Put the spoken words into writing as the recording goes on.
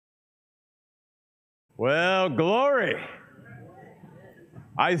Well, glory.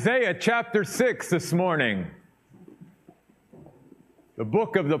 Isaiah chapter 6 this morning. The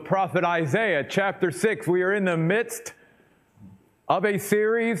book of the prophet Isaiah chapter 6. We are in the midst of a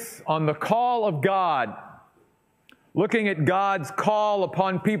series on the call of God, looking at God's call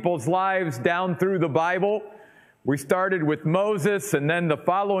upon people's lives down through the Bible. We started with Moses, and then the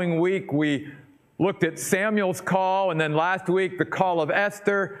following week we looked at Samuel's call, and then last week the call of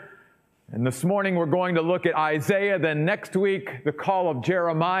Esther. And this morning we're going to look at Isaiah, then next week the call of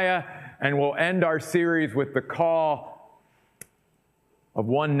Jeremiah, and we'll end our series with the call of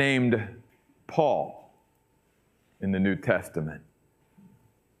one named Paul in the New Testament.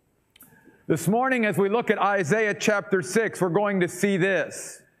 This morning as we look at Isaiah chapter 6, we're going to see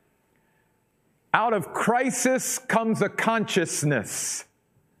this. Out of crisis comes a consciousness.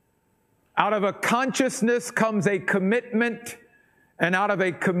 Out of a consciousness comes a commitment, and out of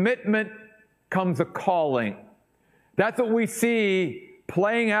a commitment comes a calling. That's what we see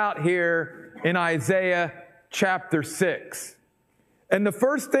playing out here in Isaiah chapter 6. And the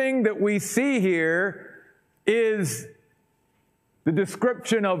first thing that we see here is the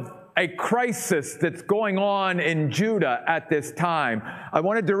description of a crisis that's going on in Judah at this time. I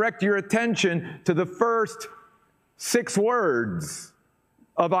want to direct your attention to the first 6 words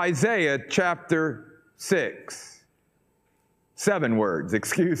of Isaiah chapter 6. 7 words,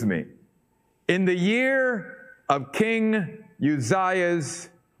 excuse me. In the year of King Uzziah's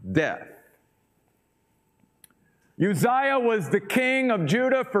death. Uzziah was the king of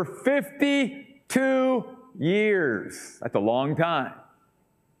Judah for 52 years. That's a long time.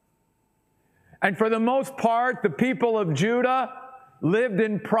 And for the most part, the people of Judah lived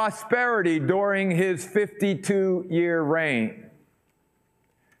in prosperity during his 52-year reign.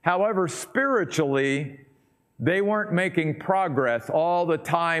 However, spiritually, they weren't making progress all the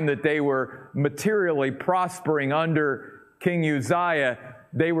time that they were materially prospering under King Uzziah.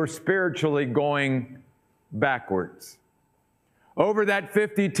 They were spiritually going backwards. Over that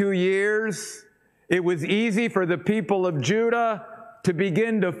 52 years, it was easy for the people of Judah to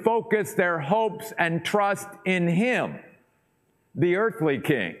begin to focus their hopes and trust in him, the earthly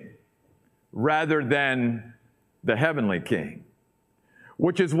king, rather than the heavenly king.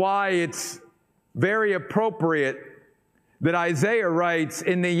 Which is why it's very appropriate that Isaiah writes,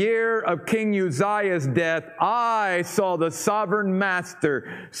 in the year of King Uzziah's death, I saw the sovereign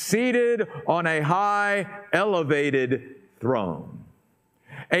master seated on a high, elevated throne.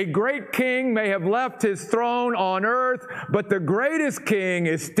 A great king may have left his throne on earth, but the greatest king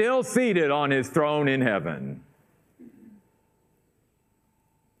is still seated on his throne in heaven.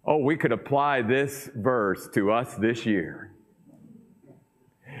 Oh, we could apply this verse to us this year.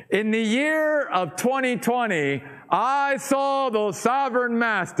 In the year of 2020, I saw the sovereign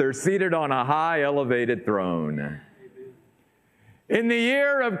master seated on a high elevated throne. In the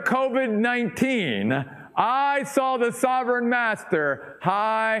year of COVID-19, I saw the sovereign master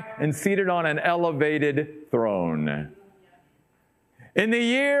high and seated on an elevated throne. In the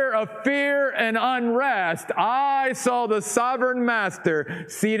year of fear and unrest, I saw the sovereign master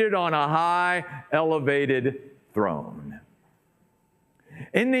seated on a high elevated throne.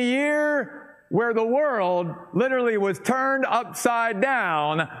 In the year where the world literally was turned upside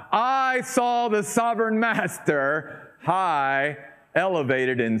down, I saw the sovereign master high,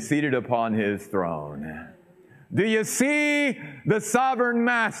 elevated, and seated upon his throne. Do you see the sovereign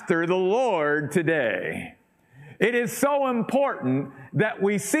master, the Lord, today? It is so important that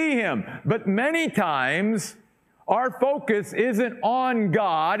we see him, but many times our focus isn't on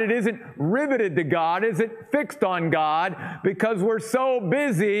God. It isn't riveted to God. It isn't fixed on God because we're so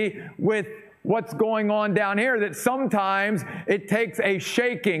busy with what's going on down here that sometimes it takes a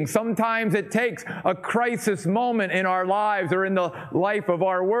shaking. Sometimes it takes a crisis moment in our lives or in the life of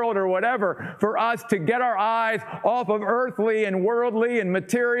our world or whatever for us to get our eyes off of earthly and worldly and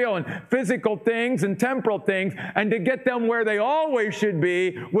material and physical things and temporal things and to get them where they always should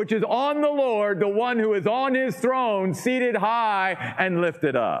be, which is on the Lord, the one who is on his throne, seated high and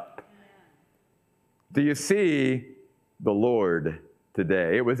lifted up. Do you see the Lord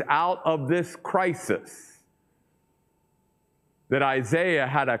today? It was out of this crisis that Isaiah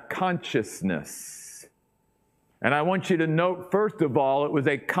had a consciousness. And I want you to note, first of all, it was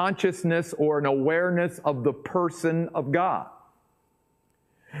a consciousness or an awareness of the person of God.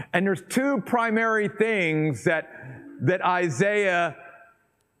 And there's 2 primary things that Isaiah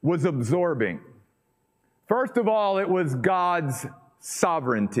was absorbing. First of all, it was God's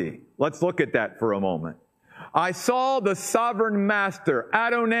sovereignty. Let's look at that for a moment. I saw the sovereign master.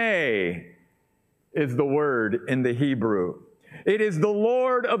 Adonai is the word in the Hebrew. It is the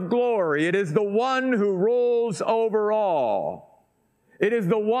Lord of glory. It is the one who rules over all. It is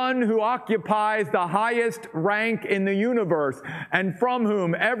the one who occupies the highest rank in the universe, and from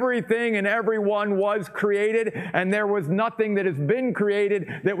whom everything and everyone was created, and there was nothing that has been created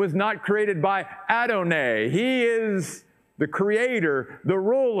that was not created by Adonai. He is the creator, the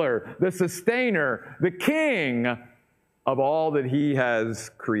ruler, the sustainer, the king of all that he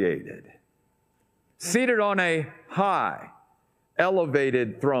has created. Seated on a high,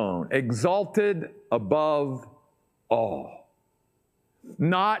 elevated throne, exalted above all.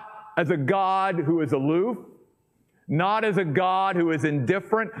 Not as a God who is aloof, not as a God who is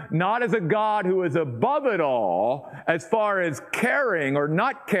indifferent, not as a God who is above it all as far as caring or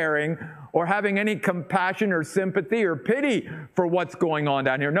not caring or having any compassion or sympathy or pity for what's going on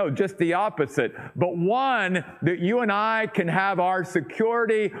down here. No, just the opposite. But one that you and I can have our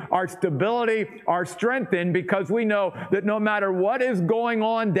security, our stability, our strength in, because we know that no matter what is going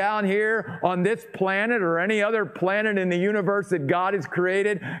on down here on this planet or any other planet in the universe that God has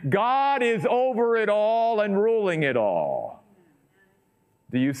created, God is over it all and ruling it all.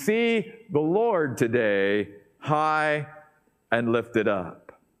 Do you see the Lord today high and lifted up?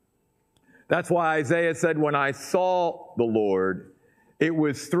 That's why Isaiah said, when I saw the Lord, it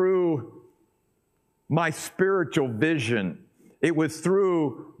was through my spiritual vision. It was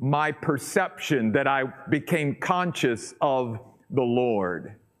through my perception that I became conscious of the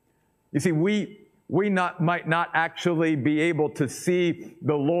Lord. You see, we might not actually be able to see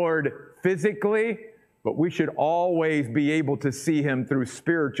the Lord physically, but we should always be able to see him through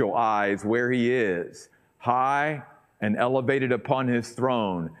spiritual eyes where he is, high and elevated upon his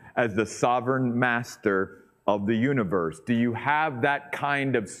throne as the sovereign master of the universe. Do you have that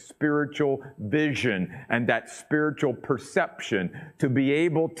kind of spiritual vision and that spiritual perception to be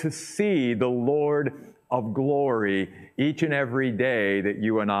able to see the Lord of glory each and every day that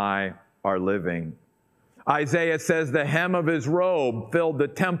you and I are living? Isaiah says the hem of his robe filled the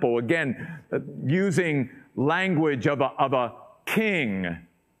temple. Again, using language of a king,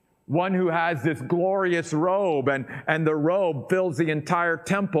 one who has this glorious robe, and the robe fills the entire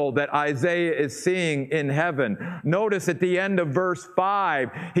temple that Isaiah is seeing in heaven. Notice at the end of verse 5,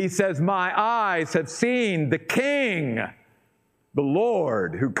 he says, my eyes have seen the King, the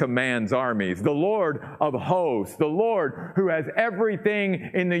Lord who commands armies, the Lord of hosts, the Lord who has everything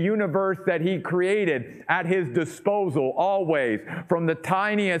in the universe that he created at his disposal always, from the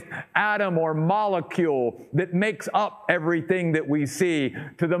tiniest atom or molecule that makes up everything that we see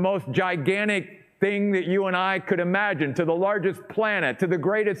to the most gigantic thing that you and I could imagine, to the largest planet, to the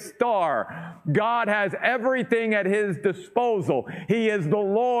greatest star. God has everything at his disposal. He is the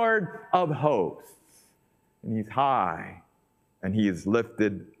Lord of hosts, and he's high and he is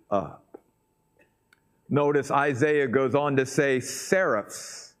lifted up. Notice Isaiah goes on to say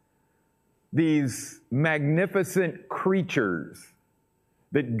seraphs, these magnificent creatures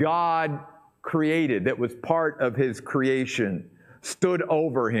that God created, that was part of his creation, stood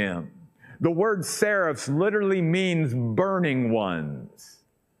over him. The word seraphs literally means burning ones.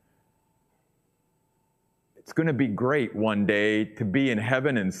 It's going to be great one day to be in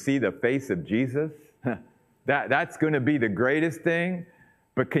heaven and see the face of Jesus. That's going to be the greatest thing.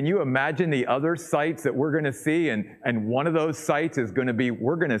 But can you imagine the other sights that we're going to see? And one of those sights is going to be,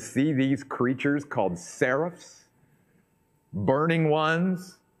 we're going to see these creatures called seraphs, burning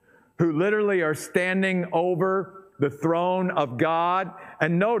ones, who literally are standing over the throne of God.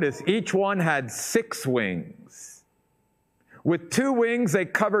 And notice, each one had 6 wings. With 2 wings, they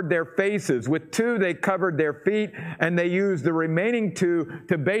covered their faces. With 2, they covered their feet. And they used the remaining 2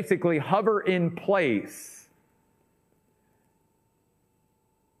 to basically hover in place.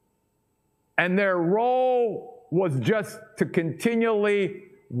 And their role was just to continually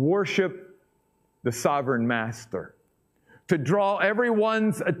worship the sovereign master, to draw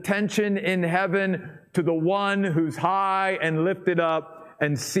everyone's attention in heaven to the one who's high and lifted up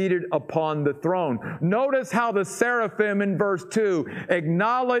and seated upon the throne. Notice how the seraphim in verse 2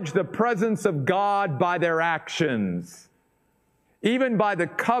 acknowledge the presence of God by their actions, even by the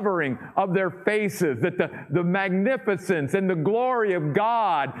covering of their faces, that the magnificence and the glory of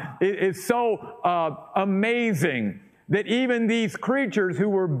God is so amazing that even these creatures who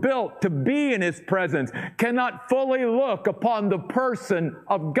were built to be in his presence cannot fully look upon the person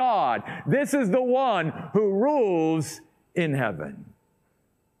of God. This is the one who rules in heaven.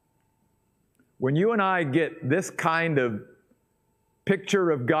 When you and I get this kind of picture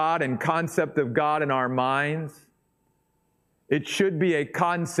of God and concept of God in our minds, it should be a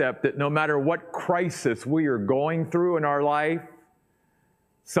concept that no matter what crisis we are going through in our life,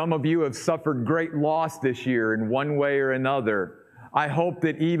 some of you have suffered great loss this year in one way or another. I hope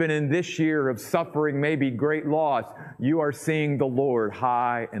that even in this year of suffering, maybe great loss, you are seeing the Lord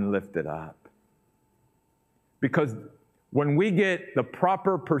high and lifted up. Because when we get the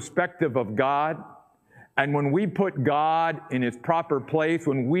proper perspective of God, and when we put God in His proper place,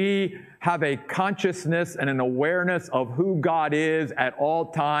 when we have a consciousness and an awareness of who God is at all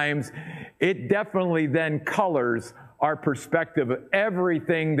times, it definitely then colors our perspective of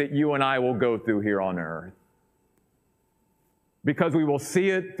everything that you and I will go through here on earth. Because we will see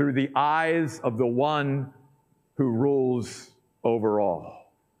it through the eyes of the one who rules over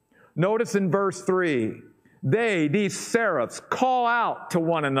all. Notice in verse 3, these seraphs, call out to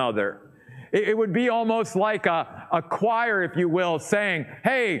one another. It would be almost like a choir, if you will, saying,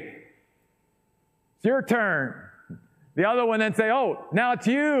 hey, it's your turn. The other one then say, oh, now it's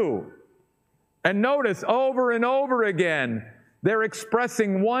you. And notice over and over again, they're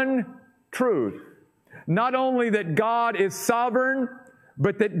expressing one truth. Not only that God is sovereign,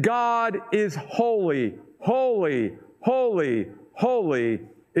 but that God is holy, holy, holy, holy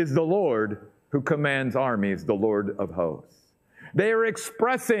is the Lord who commands armies, the Lord of hosts. They are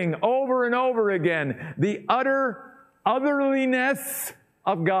expressing over and over again the utter otherliness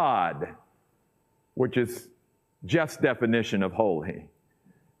of God, which is Jeff's definition of holy.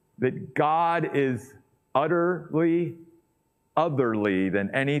 That God is utterly otherly than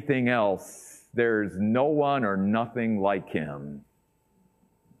anything else. There's no one or nothing like Him.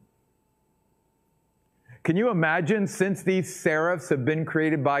 Can you imagine, since these seraphs have been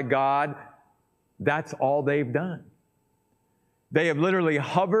created by God, that's all they've done? They have literally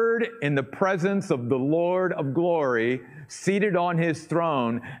hovered in the presence of the Lord of glory, seated on His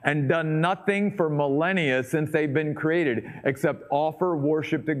throne, and done nothing for millennia since they've been created, except offer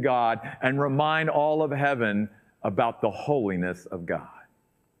worship to God and remind all of heaven about the holiness of God.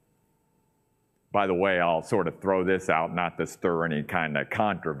 By the way, I'll sort of throw this out, not to stir any kind of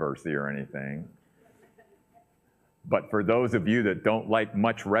controversy or anything. But for those of you that don't like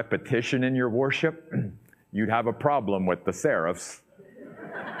much repetition in your worship, you'd have a problem with the seraphs.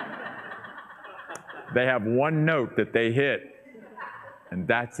 They have one note that they hit, and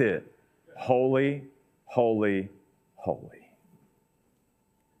that's it. Holy, holy, holy.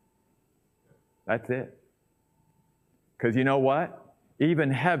 That's it. Because you know what?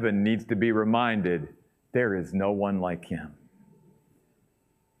 Even heaven needs to be reminded, there is no one like Him.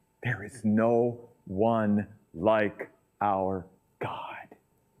 There is no one like our God.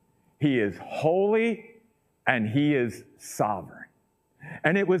 He is holy and He is sovereign.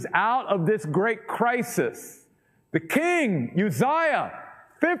 And it was out of this great crisis, the king, Uzziah,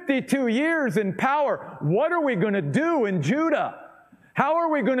 52 years in power. What are we going to do in Judah? How are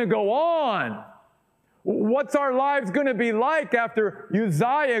we going to go on? What's our lives going to be like after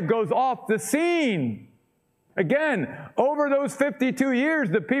Uzziah goes off the scene? Again, over those 52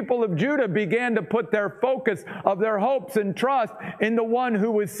 years, the people of Judah began to put their focus of their hopes and trust in the one who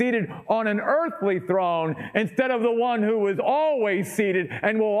was seated on an earthly throne instead of the one who was always seated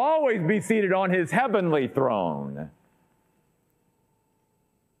and will always be seated on His heavenly throne.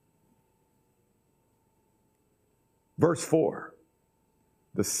 Verse 4,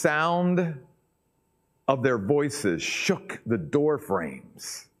 the sound of their voices shook the door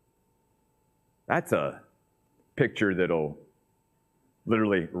frames. That's a picture that'll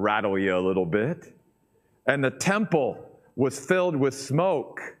literally rattle you a little bit. And the temple was filled with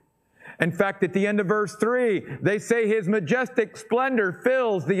smoke. In fact, at the end of verse 3, they say His majestic splendor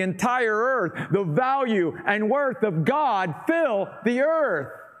fills the entire earth. The value and worth of God fill the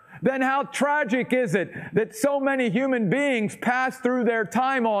earth. Then how tragic is it that so many human beings pass through their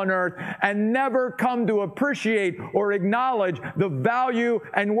time on earth and never come to appreciate or acknowledge the value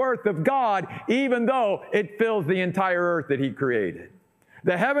and worth of God, even though it fills the entire earth that He created.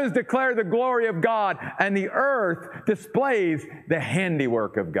 The heavens declare the glory of God, and the earth displays the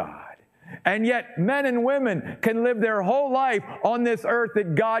handiwork of God. And yet men and women can live their whole life on this earth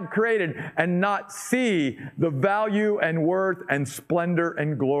that God created and not see the value and worth and splendor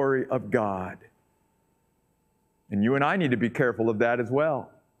and glory of God. And you and I need to be careful of that as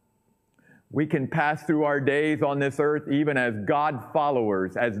well. We can pass through our days on this earth even as God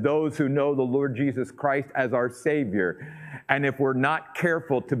followers, as those who know the Lord Jesus Christ as our Savior. And if we're not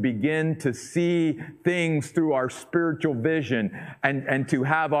careful to begin to see things through our spiritual vision and to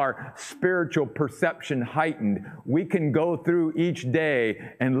have our spiritual perception heightened, we can go through each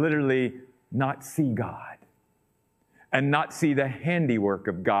day and literally not see God. and not see the handiwork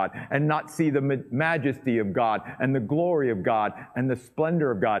of God, and not see the majesty of God, and the glory of God, and the splendor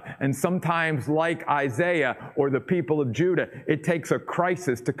of God. And sometimes, like Isaiah or the people of Judah, it takes a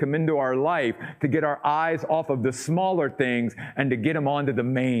crisis to come into our life to get our eyes off of the smaller things and to get them onto the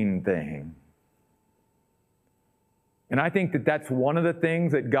main thing. And I think that that's one of the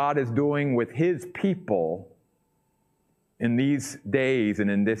things that God is doing with His people in these days and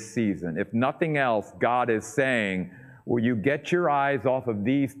in this season. If nothing else, God is saying, will you get your eyes off of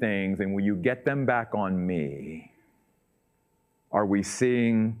these things and will you get them back on me? Are we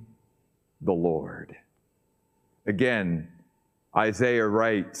seeing the Lord? Again, Isaiah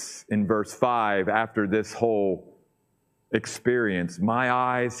writes in verse 5, after this whole experience, my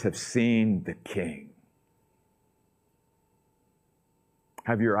eyes have seen the King.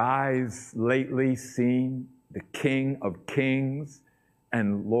 Have your eyes lately seen the King of Kings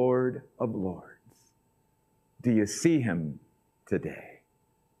and Lord of Lords? Do you see Him today?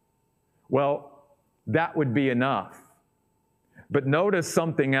 Well, that would be enough. But notice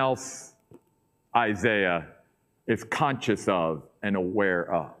something else Isaiah is conscious of and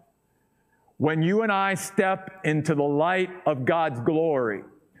aware of. When you and I step into the light of God's glory,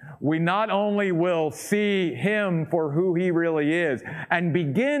 we not only will see Him for who He really is and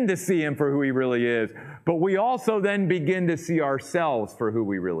begin to see Him for who He really is, but we also then begin to see ourselves for who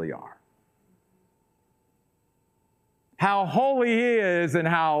we really are. How holy He is and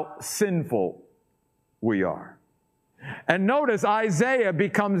how sinful we are. And notice Isaiah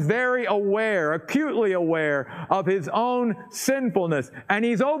becomes very aware, acutely aware of his own sinfulness, and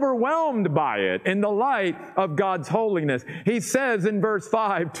he's overwhelmed by it in the light of God's holiness. He says in verse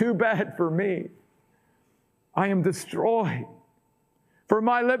 5, too bad for me. I am destroyed. For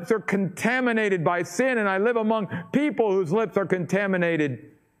my lips are contaminated by sin, and I live among people whose lips are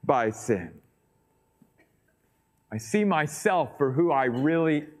contaminated by sin. I see myself for who I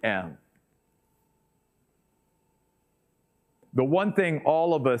really am. The one thing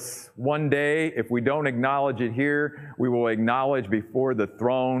all of us, one day, if we don't acknowledge it here, we will acknowledge before the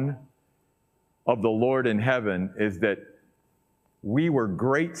throne of the Lord in heaven, is that we were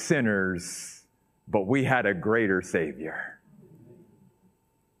great sinners, but we had a greater Savior.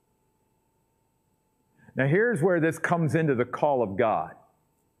 Now here's where this comes into the call of God.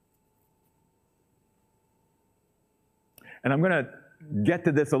 And I'm going to get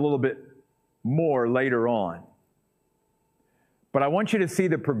to this a little bit more later on. But I want you to see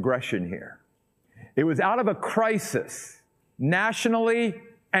the progression here. It was out of a crisis, nationally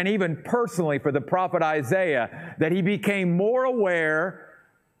and even personally for the prophet Isaiah, that he became more aware,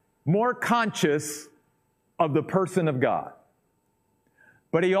 more conscious of the person of God.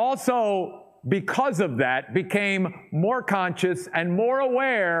 But he also, because of that, became more conscious and more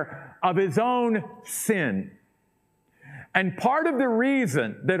aware of his own sin. And part of the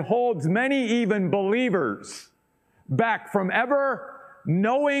reason that holds many even believers back from ever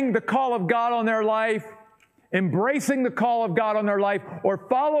knowing the call of God on their life, embracing the call of God on their life, or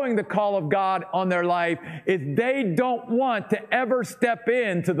following the call of God on their life, is they don't want to ever step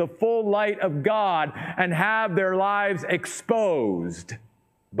into the full light of God and have their lives exposed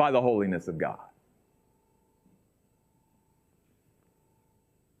by the holiness of God.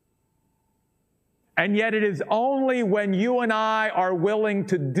 And yet it is only when you and I are willing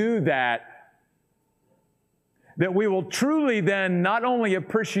to do that that we will truly then not only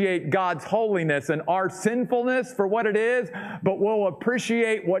appreciate God's holiness and our sinfulness for what it is, but we'll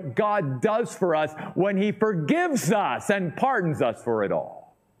appreciate what God does for us when He forgives us and pardons us for it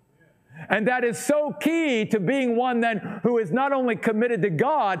all. And that is so key to being one then who is not only committed to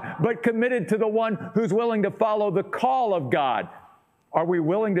God, but committed to the one who's willing to follow the call of God. Are we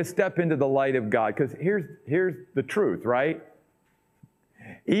willing to step into the light of God? Because here's the truth, right?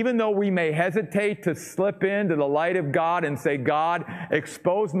 Even though we may hesitate to slip into the light of God and say, God,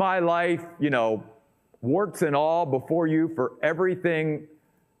 expose my life, warts and all before you for everything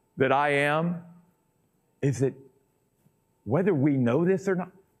that I am, is it, whether we know this or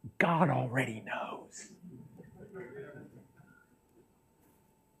not, God already knows.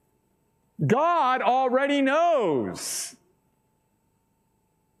 God already knows.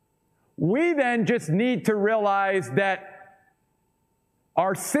 We then just need to realize that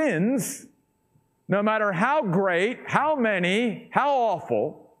our sins, no matter how great, how many, how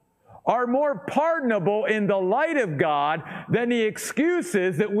awful, are more pardonable in the light of God than the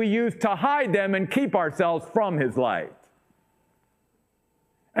excuses that we use to hide them and keep ourselves from His light.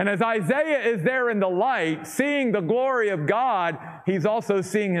 And as Isaiah is there in the light, seeing the glory of God, he's also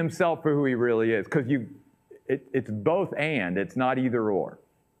seeing himself for who he really is. Because it's both and, it's not either or.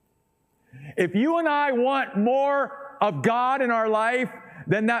 If you and I want more of God in our life,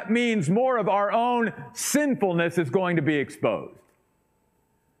 then that means more of our own sinfulness is going to be exposed.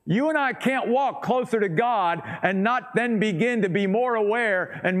 You and I can't walk closer to God and not then begin to be more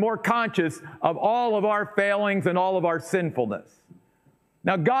aware and more conscious of all of our failings and all of our sinfulness.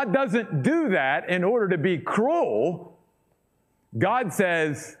 Now, God doesn't do that in order to be cruel. God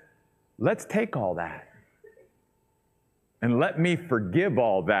says, let's take all that and let me forgive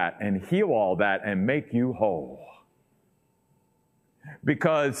all that and heal all that and make you whole.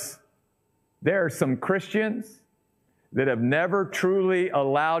 Because there are some Christians that have never truly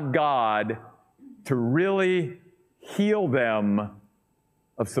allowed God to really heal them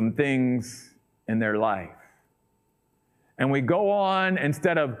of some things in their life. And we go on,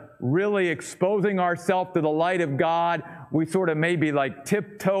 instead of really exposing ourselves to the light of God, we sort of maybe like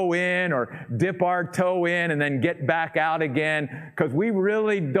tiptoe in or dip our toe in and then get back out again, because we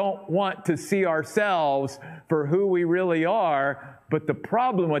really don't want to see ourselves for who we really are. But the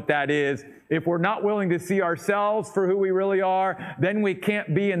problem with that is, if we're not willing to see ourselves for who we really are, then we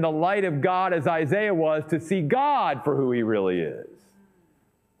can't be in the light of God as Isaiah was to see God for who He really is.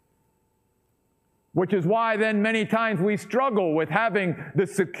 Which is why then many times we struggle with having the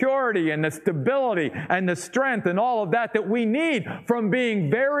security and the stability and the strength and all of that we need from being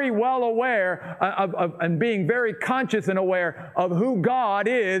very well aware of and being very conscious and aware of who God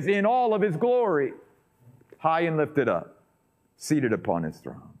is in all of His glory. High and lifted up, seated upon His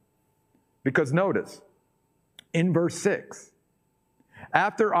throne. Because notice, in verse 6,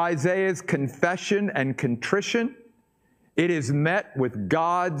 after Isaiah's confession and contrition, it is met with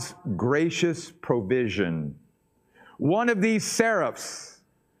God's gracious provision. One of these seraphs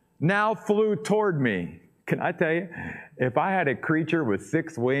now flew toward me. Can I tell you, if I had a creature with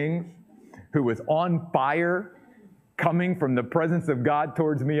 6 wings who was on fire coming from the presence of God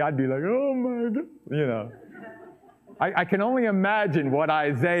towards me, I'd be like, oh my God, you know. I can only imagine what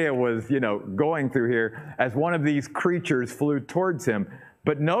Isaiah was, going through here as one of these creatures flew towards him.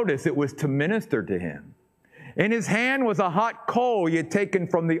 But notice, it was to minister to him. In his hand was a hot coal he had taken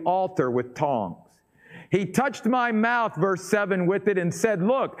from the altar with tongs. He touched my mouth, verse 7, with it and said,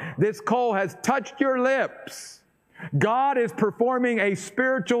 look, this coal has touched your lips. God is performing a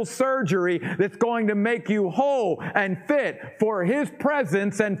spiritual surgery that's going to make you whole and fit for His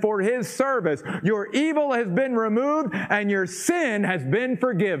presence and for His service. Your evil has been removed and your sin has been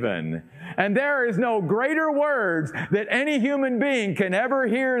forgiven. And there is no greater words that any human being can ever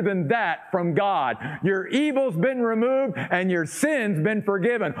hear than that from God. Your evil's been removed and your sin's been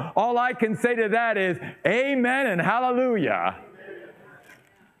forgiven. All I can say to that is amen and hallelujah.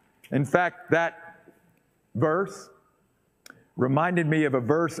 In fact, that verse reminded me of a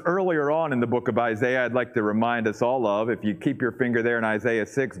verse earlier on in the book of Isaiah I'd like to remind us all of. If you keep your finger there in Isaiah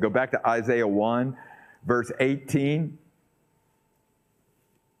 6, go back to Isaiah 1, verse 18.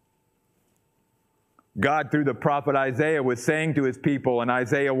 God, through the prophet Isaiah, was saying to His people in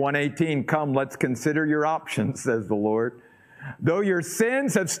Isaiah 1:18, come, let's consider your options, says the Lord. Though your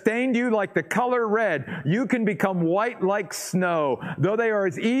sins have stained you like the color red, you can become white like snow. Though they are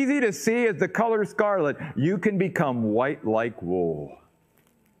as easy to see as the color scarlet, you can become white like wool.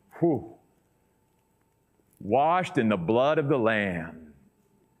 Whew. Washed in the blood of the Lamb.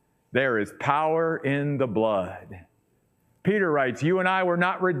 There is power in the blood. Peter writes, you and I were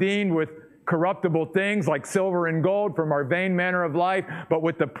not redeemed with corruptible things like silver and gold from our vain manner of life, but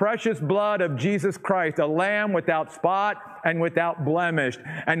with the precious blood of Jesus Christ, a lamb without spot and without blemish.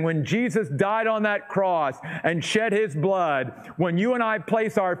 And when Jesus died on that cross and shed His blood, when you and I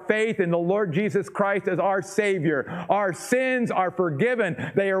place our faith in the Lord Jesus Christ as our Savior, our sins are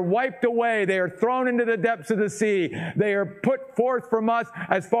forgiven. They are wiped away. They are thrown into the depths of the sea. They are put forth from us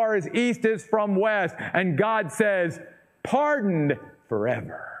as far as east is from west. And God says, pardoned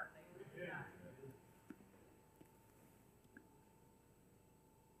forever.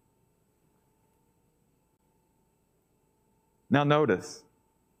 Now notice,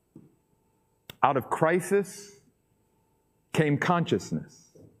 out of crisis came consciousness.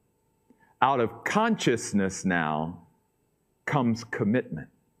 Out of consciousness now comes commitment.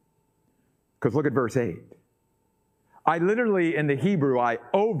 Because look at verse 8. I literally, in the Hebrew, I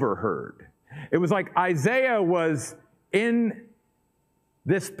overheard. It was like Isaiah was in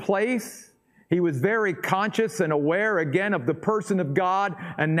this place. He was very conscious and aware again of the person of God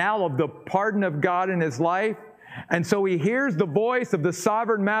and now of the pardon of God in his life. And so he hears the voice of the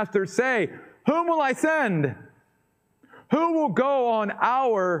sovereign master say, whom will I send? Who will go on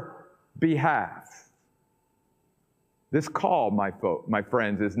our behalf? This call, my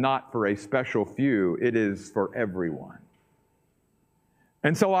friends, is not for a special few. It is for everyone.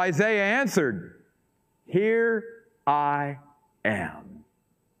 And so Isaiah answered, here I am.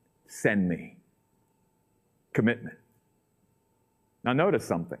 Send me. Commitment. Now notice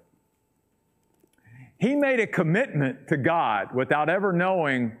something. He made a commitment to God without ever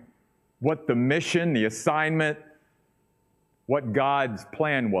knowing what the mission, the assignment, what God's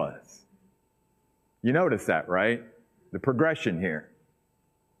plan was. You notice that, right? The progression here.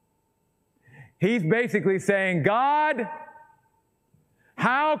 He's basically saying, God,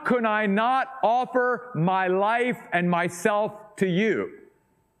 how can I not offer my life and myself to you?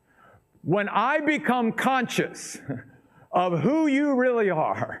 When I become conscious of who you really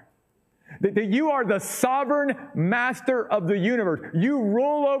are, that you are the sovereign master of the universe. You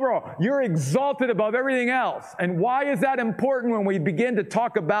rule over all. You're exalted above everything else. And why is that important when we begin to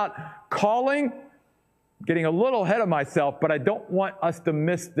talk about calling? Getting a little ahead of myself, but I don't want us to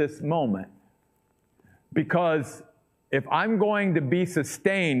miss this moment. Because if I'm going to be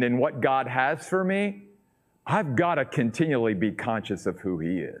sustained in what God has for me, I've got to continually be conscious of who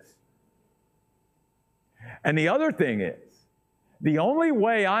He is. And the other thing is, the only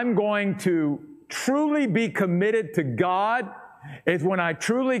way I'm going to truly be committed to God is when I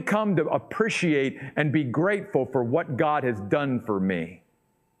truly come to appreciate and be grateful for what God has done for me.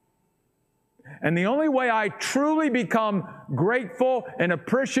 And the only way I truly become grateful and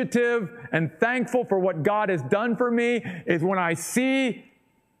appreciative and thankful for what God has done for me is when I see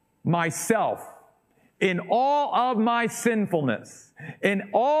myself in all of my sinfulness, in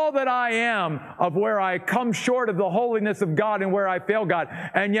all that I am of where I come short of the holiness of God and where I fail God.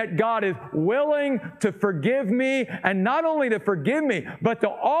 And yet God is willing to forgive me, and not only to forgive me, but to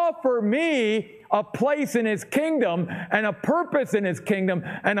offer me a place in His kingdom and a purpose in His kingdom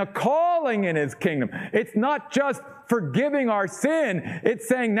and a calling in His kingdom. It's not just forgiving our sin. It's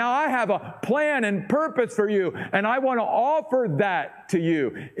saying, now I have a plan and purpose for you, and I want to offer that to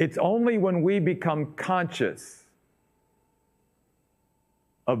you. It's only when we become conscious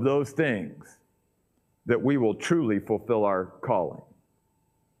of those things that we will truly fulfill our calling.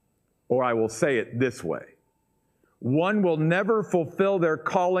 Or I will say it this way. One will never fulfill their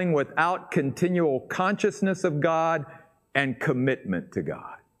calling without continual consciousness of God and commitment to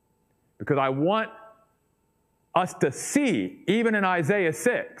God. Because I want us to see, even in Isaiah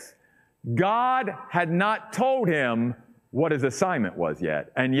 6, God had not told him what his assignment was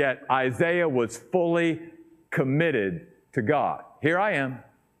yet. And yet Isaiah was fully committed to God. Here I am,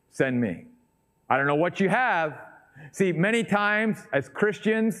 send me. I don't know what you have. See, many times as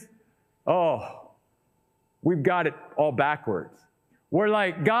Christians, we've got it all backwards. We're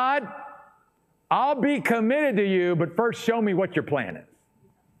like, God, I'll be committed to you, but first show me what your plan is.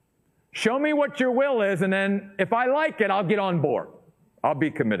 Show me what your will is, and then if I like it, I'll get on board. I'll be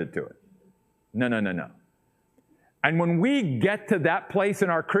committed to it. No. And when we get to that place in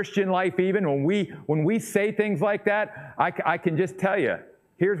our Christian life, even when we say things like that, I can just tell you,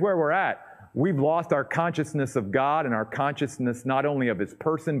 here's where we're at. We've lost our consciousness of God and our consciousness not only of His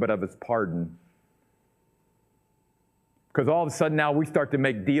person, but of His pardon. Because all of a sudden now we start to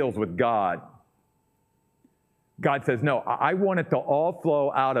make deals with God. God says, no, I want it to all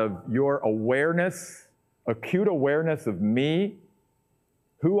flow out of your awareness, acute awareness of me,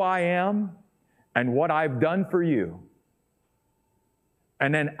 who I am, and what I've done for you.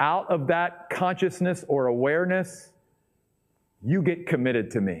 And then out of that consciousness or awareness, you get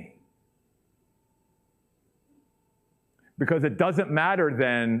committed to me. Because it doesn't matter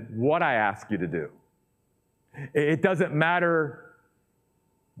then what I ask you to do. It doesn't matter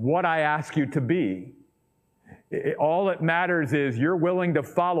what I ask you to be. All that matters is you're willing to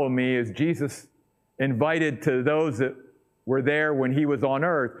follow me, as Jesus invited to those that were there when He was on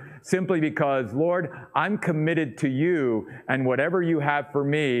earth, simply because, Lord, I'm committed to you and whatever you have for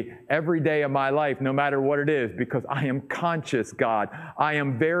me every day of my life, no matter what it is, because I am conscious, God. I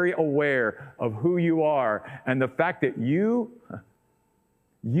am very aware of who you are, and the fact that you,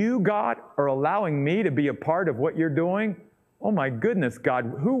 God, are allowing me to be a part of what you're doing. Oh my goodness,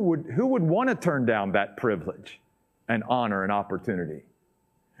 God, who would want to turn down that privilege and honor and opportunity?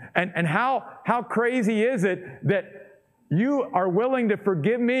 And how crazy is it that you are willing to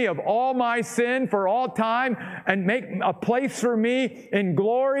forgive me of all my sin for all time and make a place for me in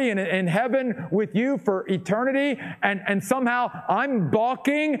glory and in heaven with you for eternity, and somehow I'm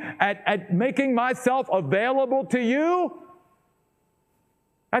balking at making myself available to you?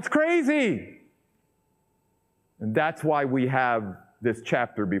 That's crazy. And that's why we have this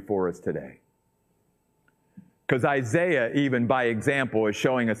chapter before us today. Because Isaiah, even by example, is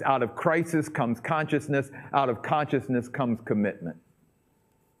showing us out of crisis comes consciousness, out of consciousness comes commitment.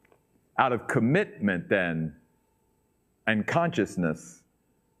 Out of commitment, then, and consciousness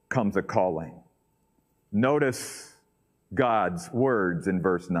comes a calling. Notice God's words in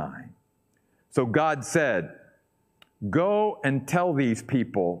verse 9. So God said, "Go and tell these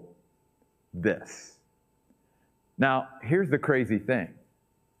people this." Now, here's the crazy thing.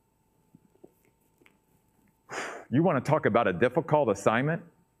 You want to talk about a difficult assignment?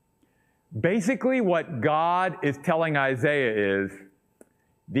 Basically, what God is telling Isaiah is,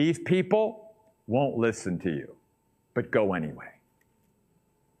 these people won't listen to you, but go anyway.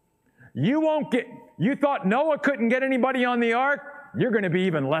 You thought Noah couldn't get anybody on the ark? You're going to be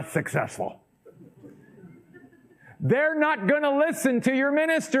even less successful. They're not going to listen to your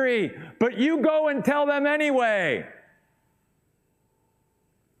ministry, but you go and tell them anyway.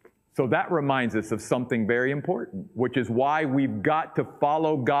 So that reminds us of something very important, which is why we've got to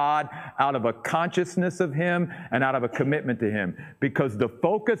follow God out of a consciousness of Him and out of a commitment to Him. Because the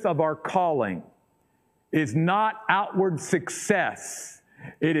focus of our calling is not outward success.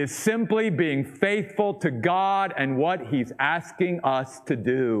 It is simply being faithful to God and what He's asking us to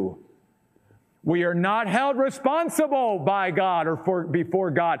do. We are not held responsible by God or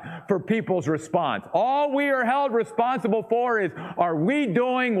before God for people's response. All we are held responsible for is, are we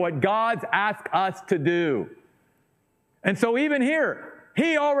doing what God's asked us to do? And so even here,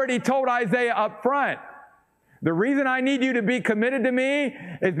 He already told Isaiah up front, the reason I need you to be committed to me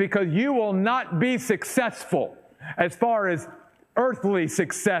is because you will not be successful as far as earthly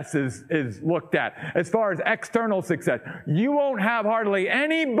success is looked at, as far as external success. You won't have hardly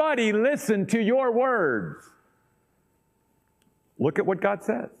anybody listen to your words. Look at what God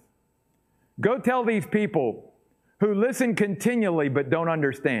says. Go tell these people who listen continually but don't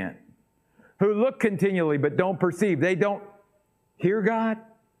understand, who look continually but don't perceive. They don't hear God.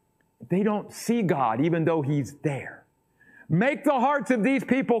 They don't see God even though He's there. Make the hearts of these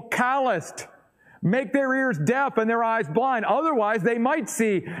people calloused. Make their ears deaf and their eyes blind. Otherwise, they might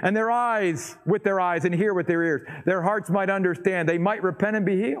see and their eyes with their eyes and hear with their ears. Their hearts might understand. They might repent and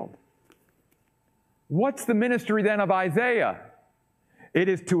be healed. What's the ministry then of Isaiah? It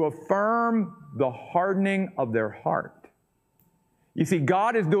is to affirm the hardening of their heart. You see,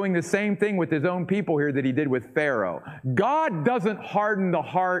 God is doing the same thing with His own people here that He did with Pharaoh. God doesn't harden the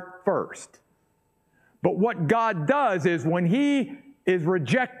heart first. But what God does is when He is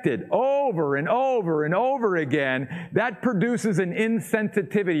rejected over and over and over again, that produces an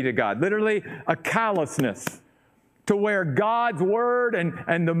insensitivity to God, literally a callousness, to where God's word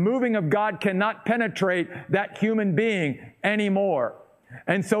and the moving of God cannot penetrate that human being anymore.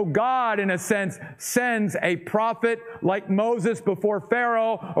 And so God, in a sense, sends a prophet like Moses before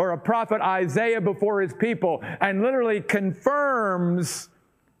Pharaoh or a prophet Isaiah before his people and literally confirms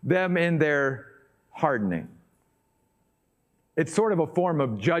them in their hardening. It's sort of a form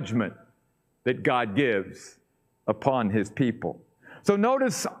of judgment that God gives upon His people. So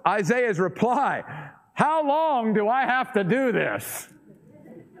notice Isaiah's reply. How long do I have to do this?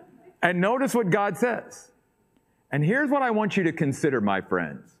 And notice what God says. And here's what I want you to consider, my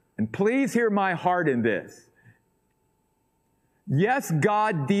friends. And please hear my heart in this. Yes,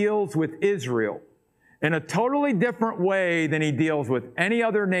 God deals with Israel in a totally different way than He deals with any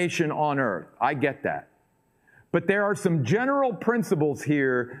other nation on earth. I get that. But there are some general principles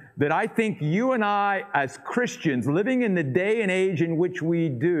here that I think you and I, as Christians, living in the day and age in which we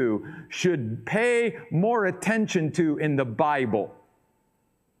do, should pay more attention to in the Bible.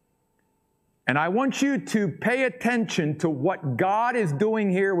 And I want you to pay attention to what God is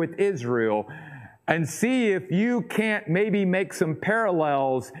doing here with Israel and see if you can't maybe make some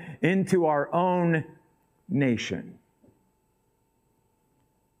parallels into our own nation.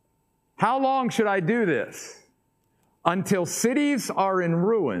 How long should I do this? Until cities are in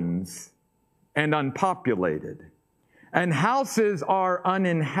ruins and unpopulated, and houses are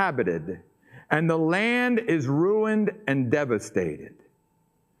uninhabited, and the land is ruined and devastated.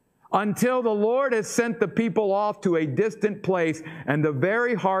 Until the Lord has sent the people off to a distant place, and the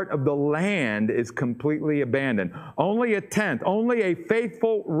very heart of the land is completely abandoned. Only a tenth, only a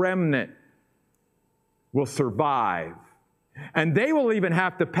faithful remnant will survive. And they will even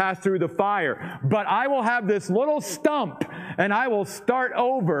have to pass through the fire. But I will have this little stump, and I will start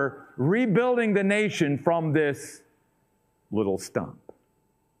over rebuilding the nation from this little stump.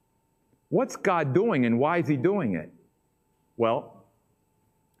 What's God doing, and why is He doing it? Well,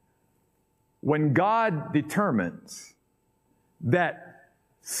 when God determines that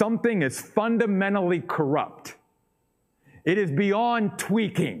something is fundamentally corrupt, it is beyond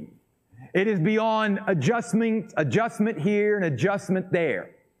tweaking. It is beyond adjustment here and adjustment there.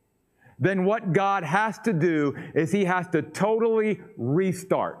 Then what God has to do is He has to totally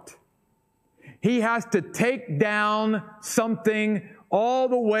restart. He has to take down something all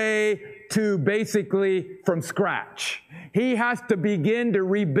the way to basically from scratch. He has to begin to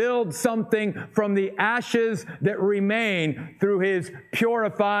rebuild something from the ashes that remain through his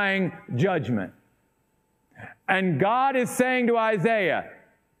purifying judgment. And God is saying to Isaiah,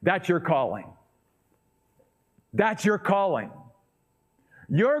 that's your calling. That's your calling.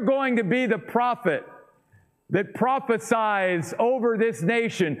 You're going to be the prophet that prophesies over this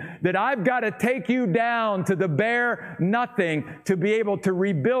nation that I've got to take you down to the bare nothing to be able to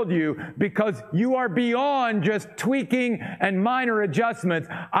rebuild you, because you are beyond just tweaking and minor adjustments.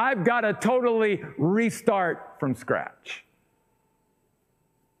 I've got to totally restart from scratch.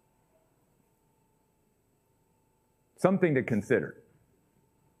 Something to consider.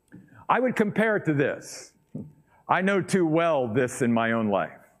 I would compare it to this. I know too well this in my own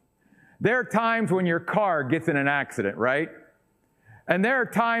life. There are times when your car gets in an accident, right? And there are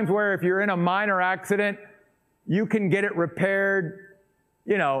times where if you're in a minor accident, you can get it repaired.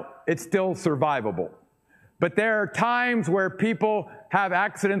 You know, it's still survivable. But there are times where people have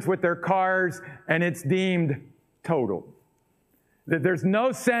accidents with their cars and it's deemed total. There's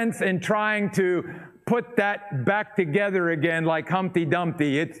no sense in trying to put that back together again like Humpty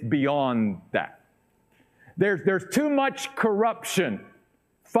Dumpty. It's beyond that. There's too much corruption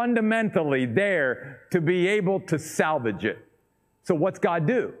fundamentally there to be able to salvage it. So what's God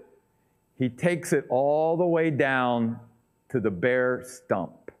do? He takes it all the way down to the bare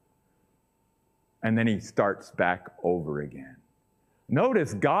stump. And then he starts back over again.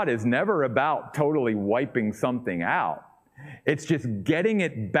 Notice God is never about totally wiping something out. It's just getting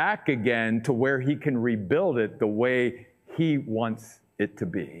it back again to where he can rebuild it the way he wants it to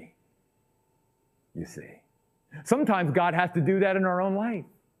be. You see. Sometimes God has to do that in our own life.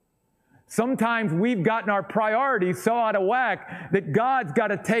 Sometimes we've gotten our priorities so out of whack that God's got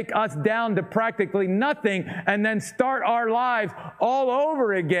to take us down to practically nothing and then start our lives all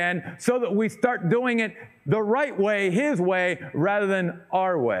over again so that we start doing it the right way, his way, rather than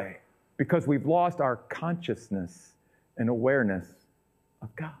our way, because we've lost our consciousness and awareness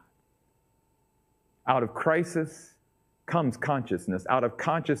of God. Out of crisis comes consciousness. Out of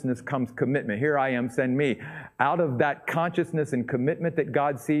consciousness comes commitment. Here I am, send me. Out of that consciousness and commitment that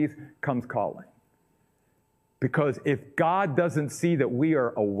God sees comes calling. Because if God doesn't see that we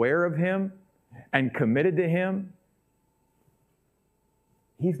are aware of him and committed to him,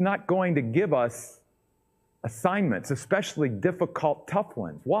 he's not going to give us assignments, especially difficult, tough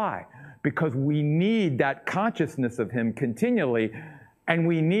ones. Why? Because we need that consciousness of him continually, and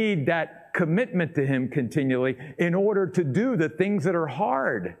we need that commitment to him continually in order to do the things that are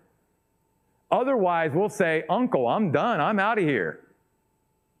hard. Otherwise, we'll say, Uncle, I'm done. I'm out of here.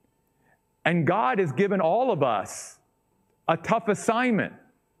 And God has given all of us a tough assignment.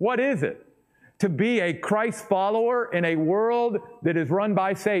 What is it? To be a Christ follower in a world that is run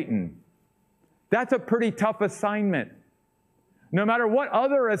by Satan. That's a pretty tough assignment. No matter what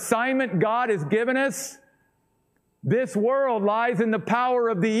other assignment God has given us, this world lies in the power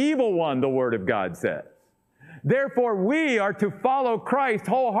of the evil one, the Word of God says. Therefore, we are to follow Christ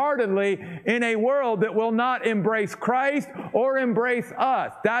wholeheartedly in a world that will not embrace Christ or embrace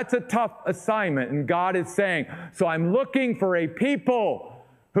us. That's a tough assignment, and God is saying, so I'm looking for a people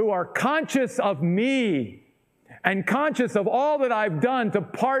who are conscious of me and conscious of all that I've done to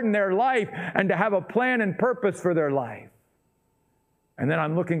pardon their life and to have a plan and purpose for their life. And then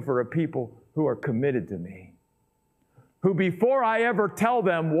I'm looking for a people who are committed to me, who before I ever tell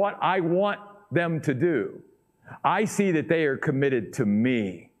them what I want them to do, I see that they are committed to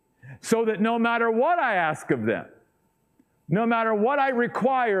me, so that no matter what I ask of them, no matter what I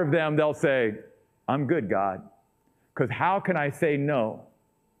require of them, they'll say, I'm good, God, because how can I say no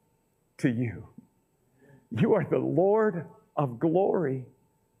to you? You are the Lord of glory.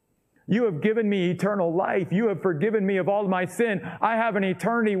 You have given me eternal life. You have forgiven me of all my sin. I have an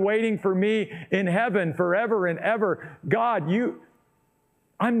eternity waiting for me in heaven forever and ever. God,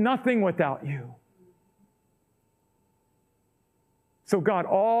 I'm nothing without you. So God,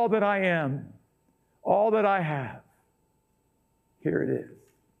 all that I am, all that I have, here it is.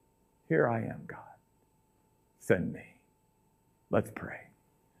 Here I am, God. Send me. Let's pray.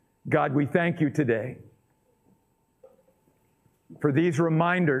 God, we thank you today for these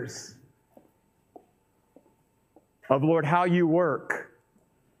reminders of, Lord, how you work.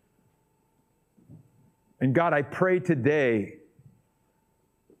 And God, I pray today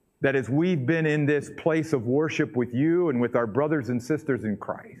that as we've been in this place of worship with you and with our brothers and sisters in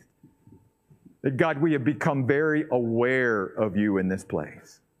Christ, that God, we have become very aware of you in this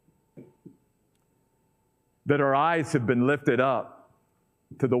place. That our eyes have been lifted up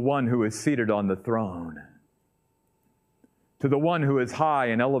to the one who is seated on the throne, to the one who is high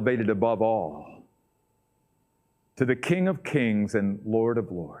and elevated above all, to the King of kings and Lord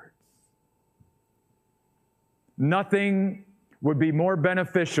of lords. Nothing would be more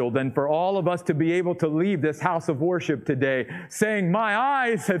beneficial than for all of us to be able to leave this house of worship today saying, my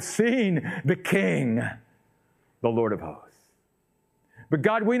eyes have seen the King, the Lord of hosts. But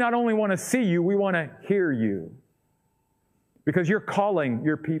God, we not only want to see you, we want to hear you, because you're calling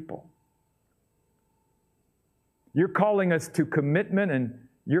your people. You're calling us to commitment, and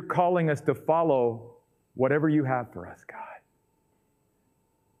you're calling us to follow whatever you have for us, God.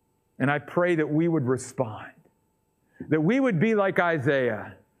 And I pray that we would respond, that we would be like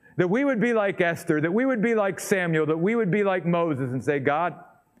Isaiah, that we would be like Esther, that we would be like Samuel, that we would be like Moses and say, God,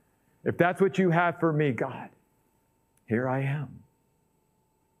 if that's what you have for me, God, here I am.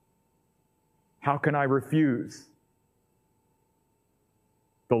 How can I refuse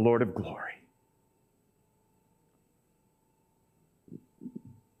the Lord of glory?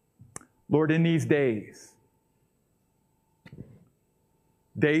 Lord, in these days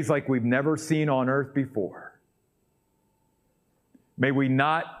like we've never seen on earth before, may we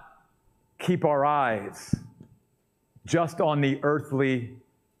not keep our eyes just on the earthly,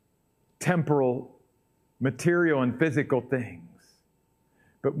 temporal, material, and physical things,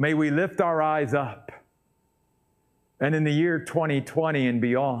 but may we lift our eyes up, and in the year 2020 and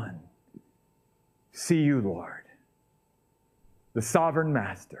beyond, see you, Lord, the sovereign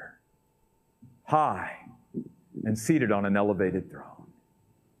master, high and seated on an elevated throne.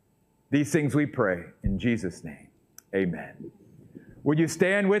 These things we pray in Jesus' name. Amen. Would you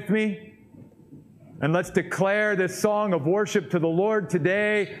stand with me? And let's declare this song of worship to the Lord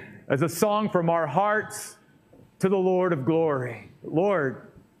today as a song from our hearts to the Lord of glory.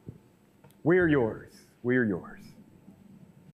 Lord, we are yours. We are yours.